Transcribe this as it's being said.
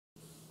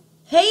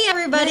Hey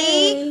everybody!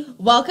 Hey.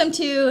 Welcome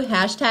to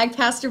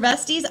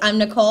 #Pastorbesties. I'm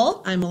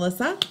Nicole. I'm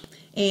Melissa,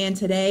 and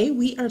today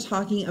we are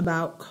talking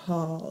about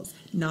calls.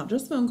 Not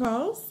just phone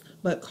calls,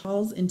 but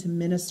calls into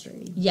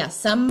ministry. Yes,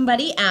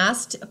 somebody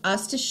asked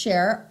us to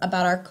share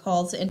about our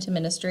calls into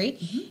ministry,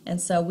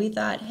 and so we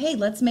thought, hey,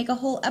 let's make a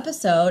whole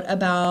episode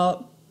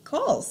about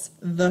calls.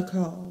 The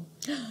call.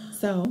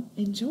 So,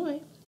 enjoy.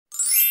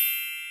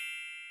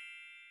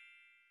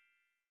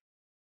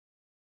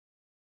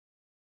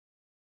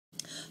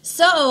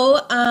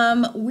 So,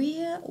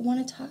 we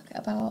want to talk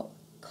about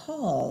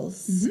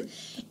calls.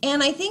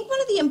 And I think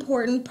one of the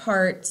important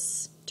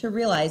parts to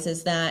realize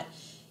is that,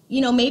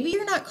 maybe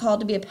you're not called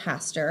to be a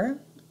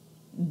pastor.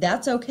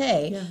 That's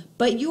okay. Yeah.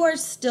 But you are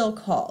still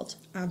called.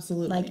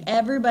 Absolutely. Like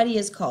everybody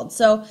is called.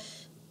 So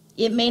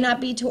it may not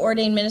be to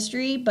ordain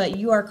ministry, but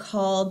you are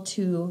called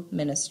to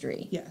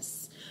ministry. Yes.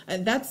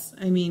 That's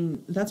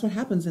what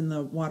happens in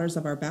the waters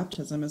of our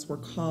baptism is we're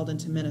called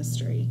into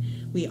ministry.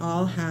 We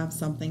all have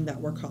something that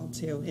we're called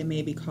to. It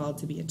may be called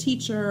to be a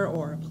teacher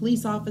or a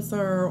police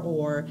officer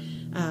or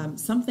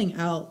something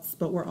else,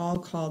 but we're all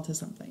called to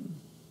something.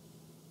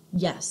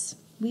 Yes,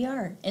 we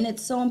are. And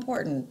it's so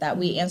important that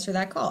we answer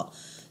that call.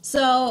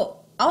 So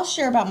I'll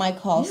share about my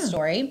call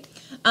story.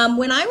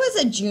 When I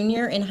was a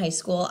junior in high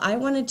school, I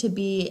wanted to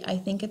be, I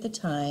think at the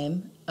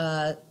time,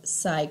 a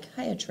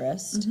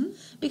psychiatrist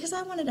because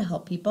I wanted to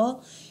help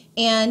people.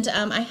 And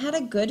I had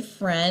a good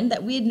friend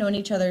that we had known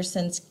each other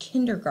since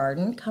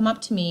kindergarten come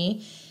up to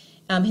me.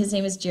 His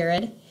name is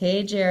Jared.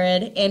 Hey,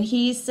 Jared. And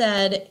he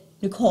said,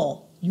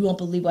 Nicole, you won't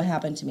believe what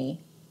happened to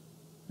me.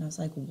 And I was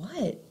like,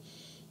 what?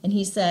 And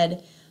he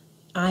said,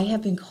 I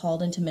have been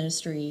called into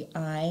ministry.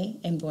 I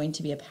am going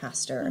to be a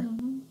pastor.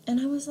 And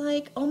I was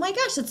like, oh my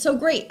gosh, that's so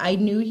great. I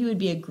knew he would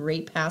be a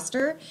great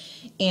pastor.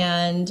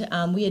 And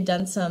we had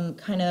done some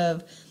kind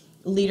of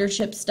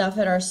leadership stuff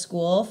at our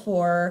school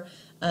for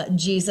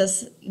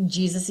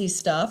Jesus-y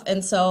stuff.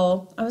 And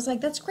so I was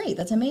like, that's great.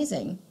 That's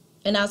amazing.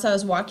 And as I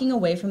was walking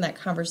away from that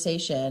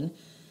conversation,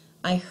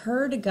 I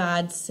heard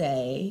God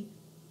say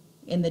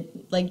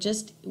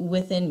just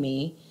within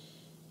me,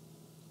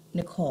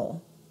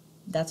 Nicole,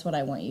 that's what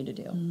I want you to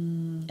do.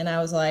 And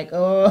I was like,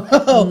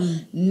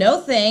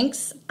 no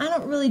thanks. I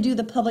don't really do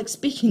the public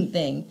speaking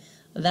thing.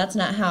 That's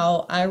not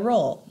how I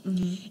roll.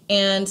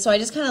 And so I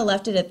just kind of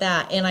left it at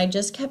that. And I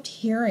just kept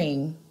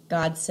hearing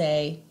God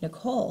say,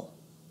 Nicole,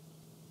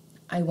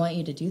 I want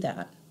you to do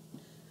that.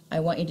 I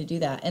want you to do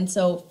that. And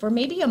so for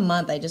maybe a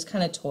month, I just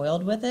kind of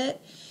toiled with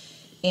it.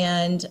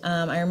 And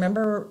I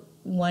remember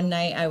one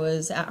night I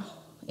was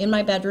in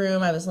my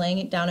bedroom. I was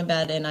laying down in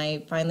bed, and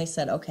I finally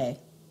said, okay,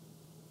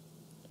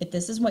 if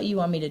this is what you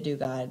want me to do,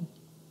 God,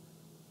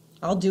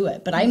 I'll do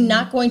it. But I'm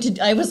not going to,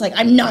 I was like,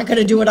 I'm not going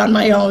to do it on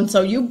my own,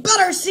 so you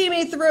better see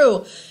me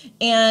through.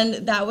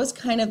 And that was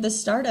kind of the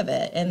start of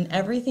it. And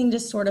everything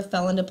just sort of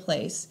fell into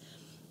place.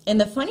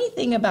 And the funny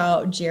thing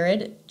about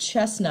Jared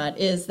Chestnut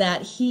is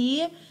that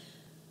he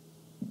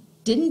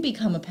didn't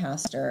become a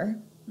pastor.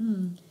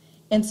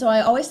 And so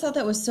I always thought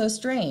that was so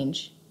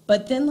strange.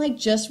 But then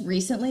just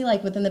recently,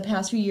 within the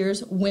past few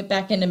years, went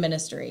back into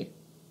ministry.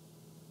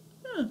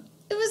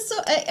 It was so,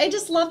 I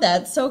just love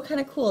that. It's so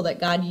kind of cool that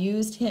God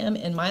used him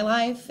in my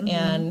life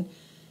and,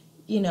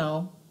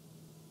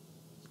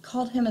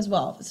 called him as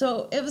well.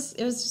 So it was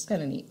just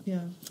kind of neat.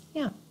 Yeah.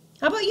 Yeah.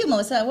 How about you,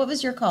 Melissa? What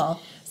was your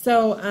call?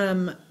 So,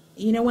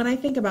 when I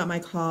think about my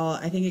call,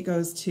 I think it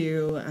goes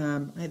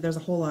to, there's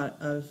a whole lot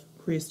of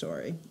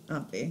prehistory,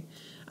 obviously.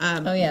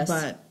 Oh, yes.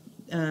 But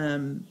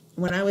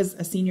when I was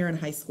a senior in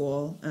high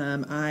school,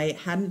 I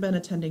hadn't been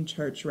attending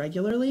church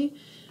regularly.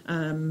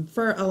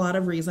 For a lot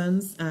of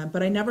reasons,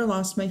 but I never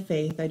lost my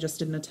faith. I just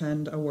didn't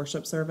attend a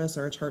worship service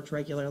or a church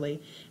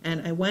regularly.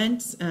 And I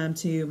went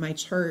to my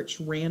church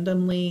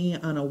randomly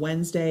on a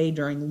Wednesday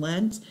during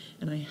Lent,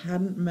 and I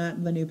hadn't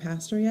met the new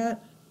pastor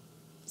yet,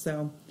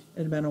 so it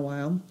had been a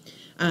while.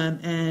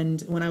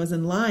 And when I was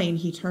in line,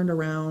 he turned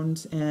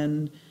around,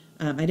 and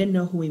I didn't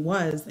know who he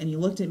was, and he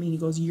looked at me, and he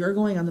goes, "You're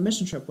going on the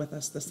mission trip with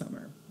us this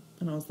summer."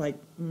 And I was like,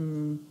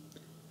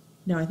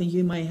 no, I think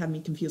you might have me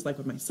confused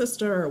with my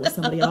sister or with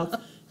somebody else.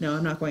 No,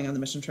 I'm not going on the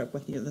mission trip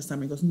with you this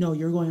summer. He goes, no,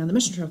 you're going on the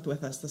mission trip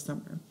with us this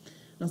summer. And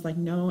I was like,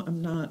 no,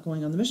 I'm not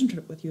going on the mission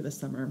trip with you this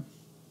summer. And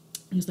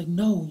he was like,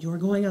 no, you're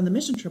going on the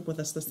mission trip with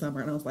us this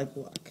summer. And I was like,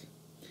 look,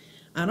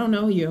 I don't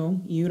know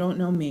you. You don't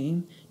know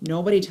me.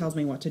 Nobody tells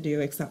me what to do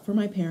except for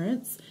my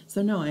parents.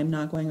 So no, I'm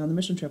not going on the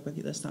mission trip with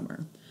you this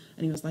summer.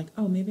 And he was like,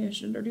 oh, maybe I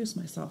should introduce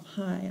myself.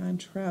 Hi, I'm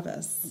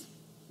Travis.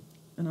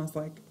 And I was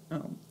like,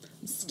 oh,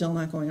 I'm still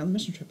not going on the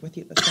mission trip with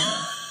you this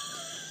summer.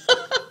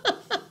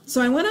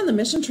 So I went on the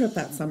mission trip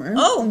that summer.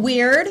 Oh,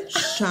 weird.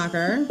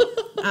 Shocker.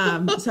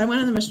 So I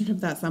went on the mission trip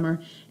that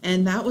summer,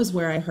 and that was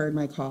where I heard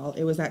my call.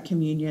 It was at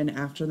communion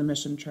after the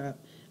mission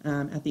trip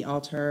at the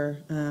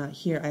altar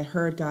here. I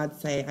heard God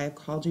say, I have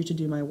called you to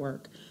do my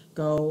work.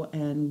 Go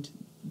and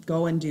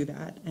do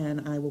that,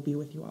 and I will be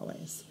with you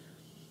always.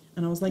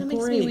 And I was like, that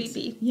makes great. me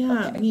weepy.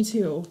 Yeah, okay. Me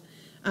too.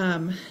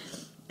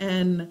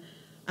 And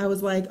I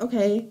was like,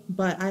 okay,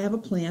 but I have a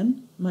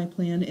plan. My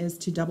plan is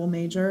to double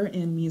major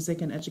in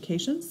music and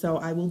education, so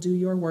I will do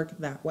your work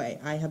that way.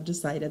 I have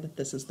decided that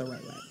this is the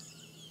right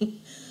way.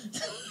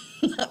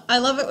 I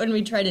love it when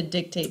we try to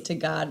dictate to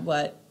God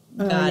what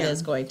God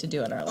is going to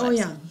do in our lives. Oh,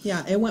 yeah.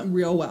 Yeah, it went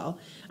real well.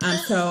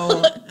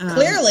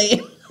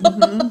 Clearly.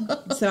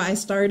 So I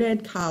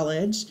started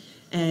college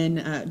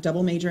and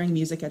double majoring in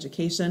music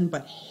education,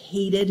 but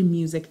hated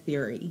music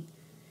theory,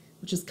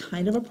 which is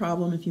kind of a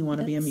problem if you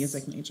want to be a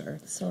music major.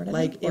 Sort of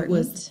like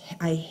important.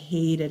 I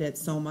hated it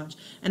so much.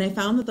 And I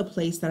found that the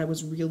place that I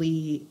was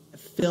really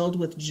filled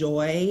with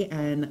joy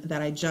and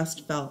that it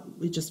just felt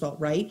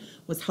right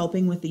was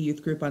helping with the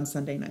youth group on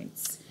Sunday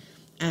nights.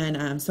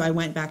 And so I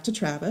went back to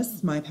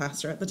Travis, my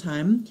pastor at the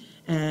time,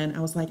 and I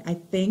was like, I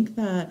think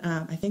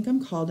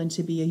I'm called in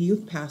to be a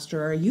youth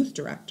pastor or a youth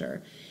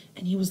director.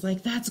 And he was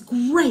like, that's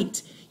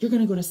great. You're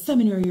going to go to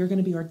seminary. You're going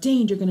to be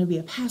ordained. You're going to be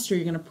a pastor.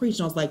 You're going to preach.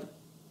 And I was like,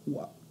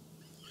 whoa.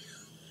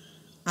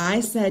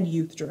 I said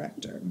youth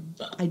director.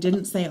 I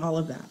didn't say all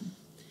of that.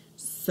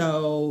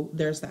 So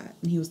there's that.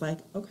 And he was like,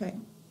 okay,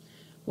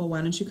 well,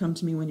 why don't you come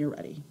to me when you're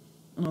ready?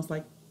 And I was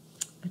like,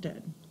 I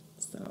did.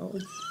 So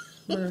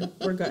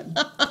we're good.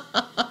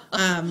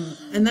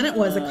 And then it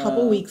was a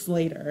couple weeks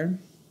later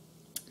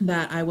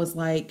that I was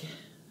like,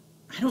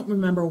 I don't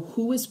remember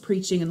who was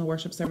preaching in the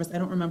worship service. I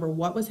don't remember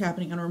what was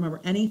happening. I don't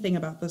remember anything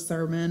about the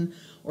sermon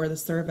or the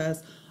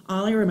service.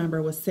 All I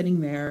remember was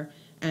sitting there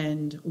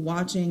and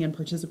watching and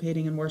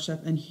participating in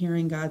worship and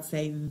hearing God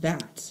say,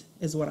 that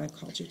is what I've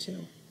called you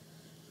to.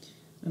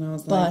 And I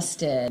was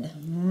busted. Like,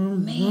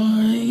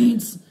 man,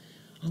 right.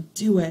 I'll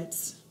do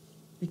it.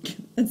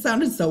 It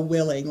sounded so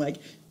willing, like,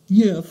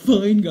 yeah,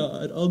 fine,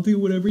 God, I'll do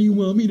whatever you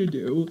want me to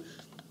do.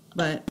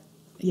 But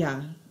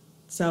yeah,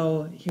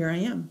 so here I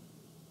am.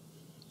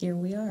 Here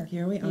we are.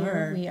 Here we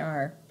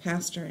are.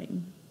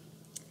 Pastoring.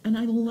 And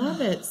I love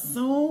it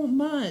so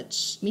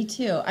much. Me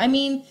too. I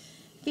mean,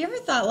 have you ever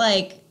thought,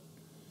 like,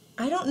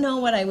 I don't know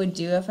what I would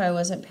do if I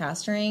wasn't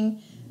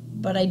pastoring,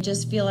 but I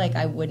just feel like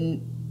I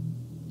wouldn't,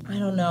 I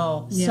don't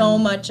know. Yeah. So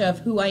much of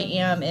who I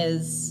am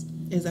is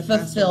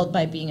fulfilled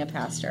by being a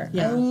pastor.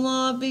 Yeah. I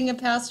love being a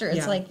pastor.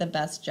 It's like the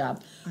best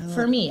job.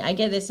 For me. I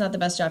get it's not the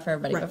best job for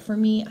everybody, but for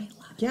me, I love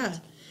it. Yeah.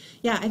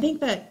 Yeah, I think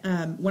that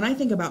when I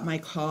think about my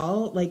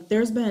call, like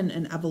there's been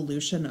an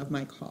evolution of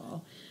my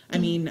call. I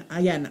mean,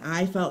 again,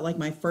 I felt like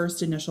my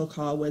first initial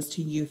call was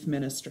to youth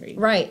ministry.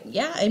 Right.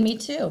 Yeah, and me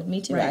too.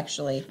 Me too, right.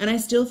 Actually. And I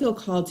still feel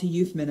called to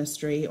youth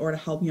ministry or to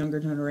help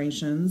younger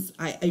generations.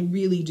 I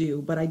really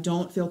do, but I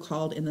don't feel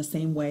called in the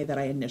same way that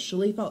I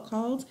initially felt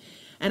called.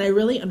 And I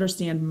really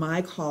understand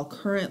my call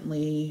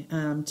currently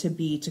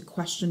to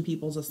question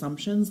people's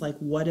assumptions, like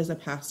what is a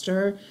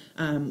pastor?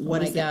 Oh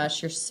my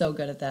gosh, you're so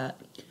good at that.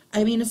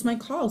 I mean, it's my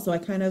call, so I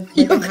kind of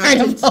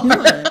have to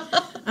do it.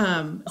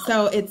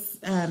 So it's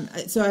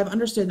so I've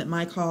understood that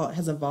my call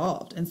has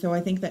evolved, and so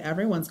I think that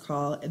everyone's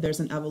call,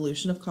 there's an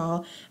evolution of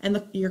call,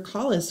 and your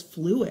call is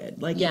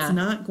fluid. Like it's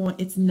not going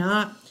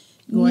to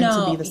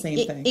be the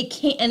same thing. It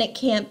can't, and it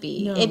can't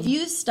be. No. If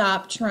you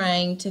stop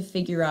trying to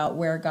figure out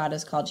where God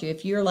has called you,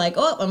 if you're like,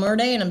 oh, I'm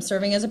ordained, I'm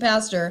serving as a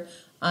pastor,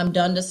 I'm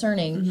done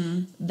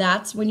discerning,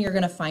 that's when you're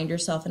going to find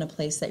yourself in a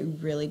place that you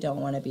really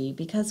don't want to be,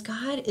 because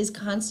God is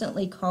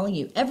constantly calling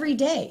you every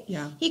day.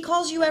 Yeah. He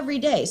calls you every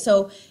day.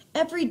 So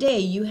every day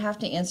you have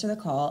to answer the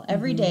call.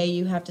 Every day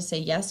you have to say,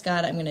 yes,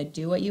 God, I'm going to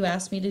do what you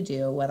asked me to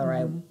do, whether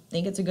I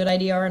think it's a good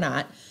idea or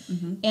not.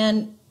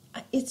 And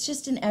it's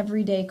just an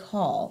everyday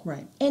call.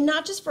 Right. And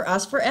not just for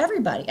us, for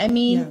everybody. I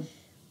mean,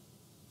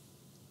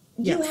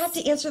 you have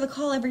to answer the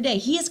call every day.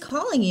 He is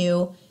calling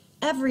you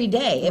every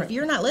day. If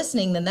you're not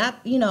listening, then that,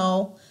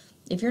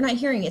 if you're not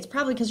hearing, it's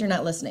probably because you're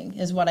not listening,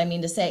 is what I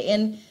mean to say.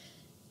 And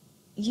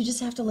you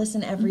just have to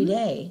listen every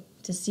day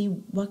to see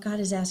what God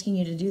is asking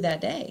you to do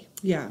that day.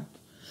 Yeah.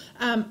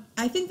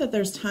 I think that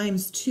there's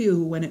times,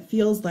 too, when it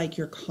feels like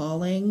your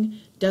calling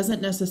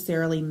doesn't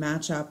necessarily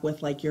match up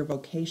with, like, your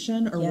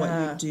vocation or what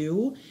you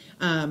do.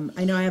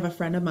 I know I have a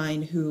friend of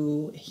mine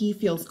who he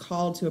feels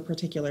called to a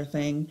particular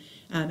thing,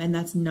 and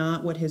that's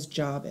not what his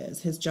job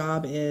is. His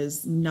job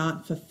is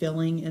not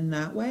fulfilling in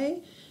that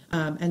way.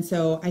 And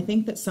so I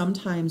think that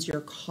sometimes your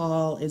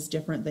call is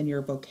different than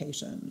your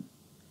vocation.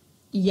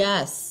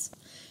 Yes.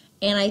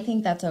 And I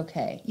think that's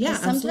okay. Yeah,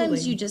 sometimes absolutely.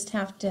 you just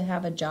have to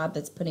have a job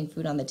that's putting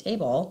food on the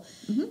table.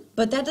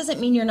 But that doesn't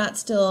mean you're not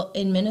still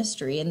in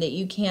ministry and that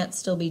you can't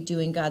still be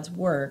doing God's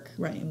work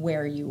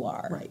where you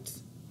are.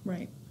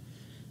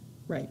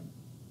 Right.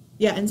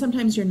 Yeah, and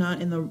sometimes you're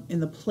not in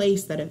the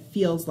place that it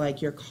feels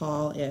like your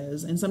call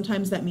is. And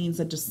sometimes that means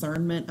a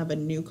discernment of a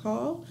new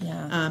call.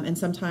 Yeah. And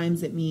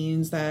sometimes it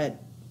means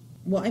that,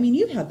 well, I mean,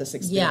 you've had this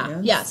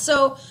experience. Yeah.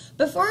 So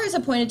before I was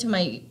appointed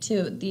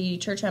to the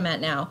church I'm at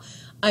now,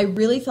 I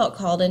really felt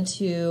called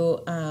into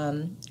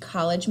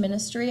college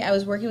ministry. I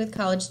was working with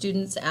college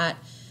students at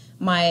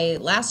my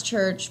last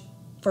church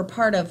for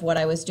part of what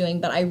I was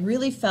doing, but I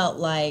really felt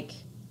like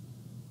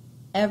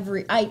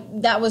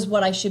that was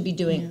what I should be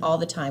doing all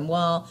the time.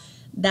 Well,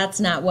 that's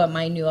not what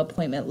my new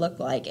appointment looked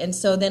like. And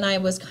so then I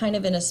was kind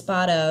of in a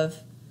spot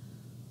of,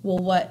 well,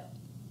 what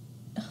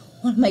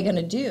am I going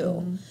to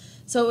do?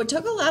 So it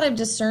took a lot of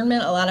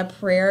discernment, a lot of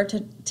prayer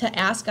to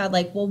ask God,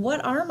 like, well,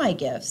 what are my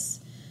gifts?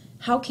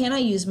 How can I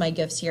use my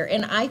gifts here?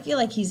 And I feel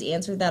like he's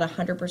answered that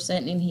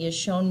 100%, and he has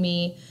shown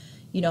me,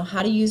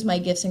 how to use my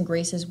gifts and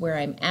graces where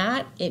I'm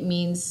at. It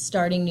means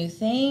starting new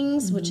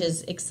things, which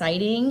is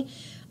exciting,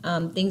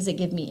 things that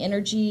give me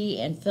energy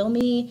and fill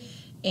me.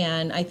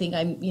 And I think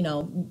I'm,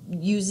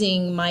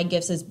 using my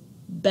gifts as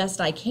best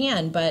I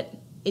can, but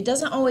it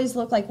doesn't always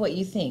look like what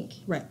you think.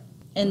 Right.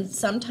 And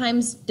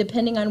sometimes,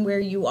 depending on where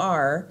you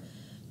are,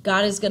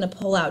 God is going to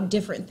pull out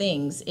different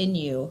things in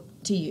you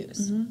to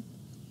use. Mm-hmm.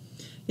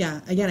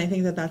 Yeah, again, I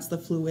think that's the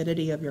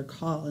fluidity of your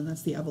call, and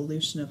that's the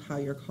evolution of how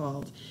you're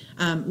called.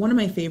 One of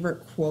my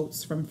favorite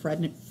quotes from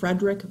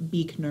Frederick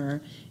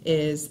Buechner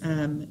is,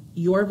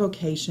 your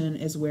vocation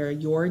is where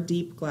your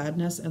deep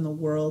gladness and the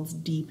world's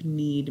deep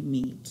need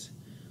meet.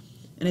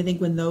 And I think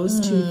when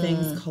those two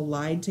things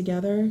collide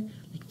together,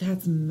 like,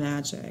 that's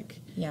magic.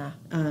 Yeah.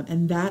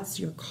 And that's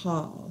your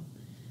call.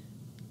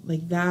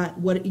 Like that,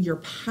 what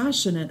you're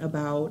passionate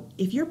about.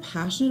 If you're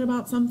passionate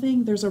about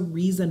something, there's a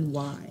reason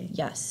why.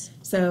 Yes.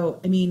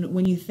 So, I mean,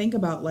 when you think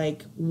about,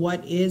 like,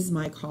 what is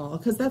my call?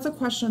 Because that's a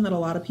question that a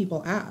lot of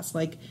people ask.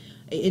 Like,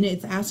 and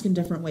it's asked in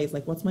different ways.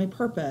 Like, what's my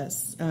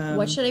purpose?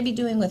 What should I be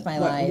doing with my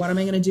life? What am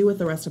I going to do with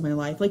the rest of my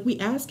life? Like, we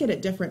ask it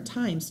at different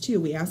times, too.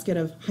 We ask it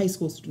of high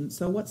school students.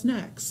 So what's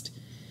next?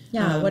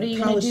 Yeah, what are you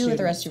going to do with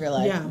the rest of your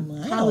life? Yeah,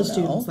 college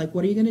students, like,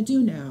 what are you going to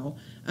do now?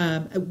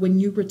 When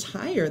you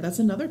retire, that's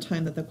another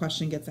time that the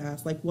question gets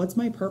asked, like, what's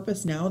my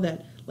purpose now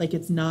that, like,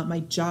 it's not my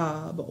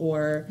job?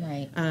 Or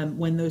right.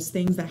 When those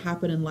things that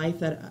happen in life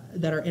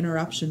that are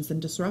interruptions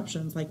and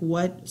disruptions, like,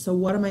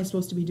 what am I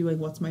supposed to be doing?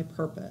 What's my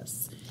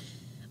purpose?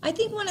 I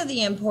think one of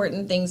the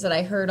important things that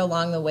I heard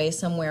along the way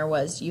somewhere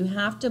was you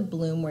have to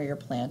bloom where you're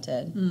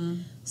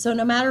planted. So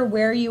no matter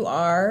where you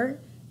are,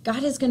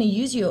 God is going to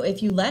use you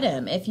if you let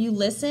him. If you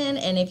listen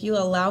and if you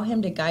allow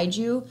him to guide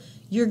you,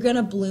 you're going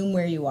to bloom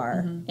where you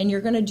are. And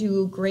you're going to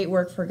do great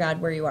work for God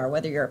where you are,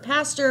 whether you're a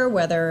pastor,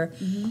 whether,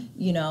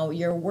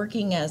 you're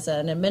working as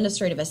an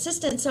administrative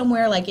assistant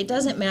somewhere. Like, it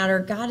doesn't matter.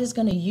 God is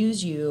going to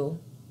use you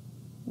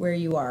where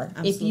you are.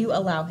 Absolutely. If you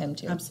allow him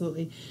to.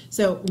 Absolutely.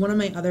 So one of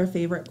my other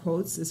favorite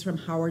quotes is from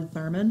Howard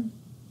Thurman.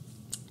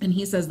 And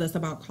he says this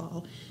about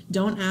call: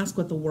 don't ask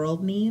what the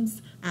world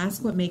needs,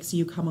 ask what makes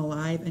you come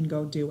alive and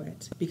go do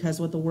it. Because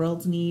what the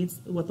world needs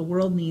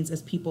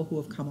is people who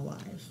have come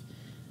alive.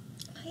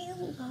 I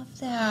love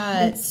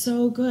that. It's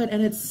so good,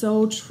 and it's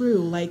so true.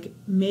 Like,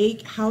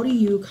 how do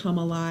you come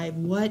alive?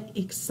 What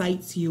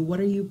excites you? What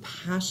are you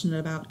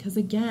passionate about? Because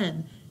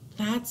again,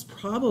 that's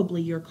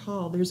probably your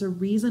call. There's a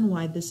reason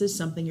why this is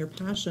something you're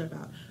passionate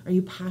about. Are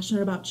you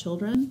passionate about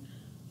children?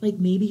 Like,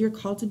 maybe you're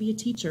called to be a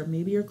teacher.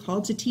 Maybe you're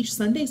called to teach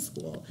Sunday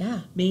school. Yeah.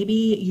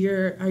 Maybe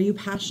are you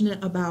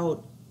passionate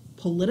about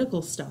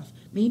political stuff?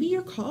 Maybe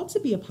you're called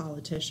to be a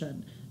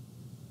politician.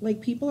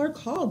 Like, people are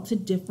called to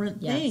different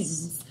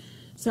things.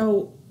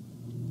 So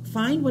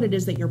find what it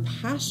is that you're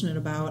passionate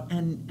about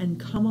and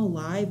come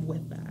alive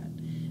with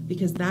that,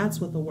 because that's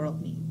what the world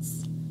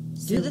needs.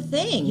 Do the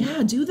thing.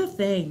 Yeah, do the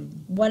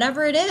thing.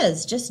 Whatever it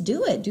is, just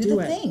do it. Do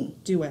the thing.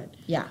 Do it.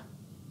 Yeah.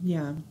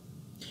 Yeah.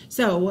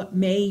 So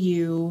may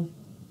you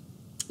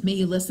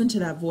listen to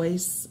that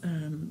voice.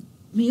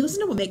 May you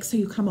listen to what makes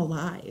you come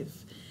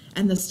alive,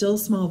 and the still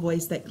small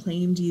voice that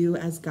claimed you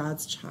as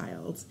God's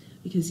child,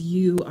 because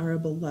you are a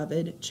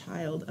beloved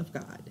child of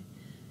God.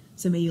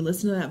 So may you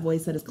listen to that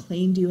voice that has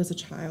claimed you as a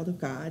child of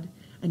God,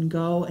 and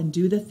go and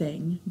do the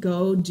thing.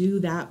 Go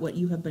do what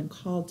you have been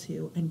called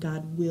to, and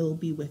God will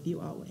be with you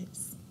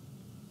always.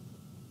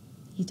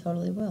 He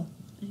totally will.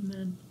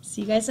 Amen.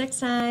 See you guys next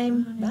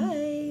time.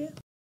 Bye. Bye.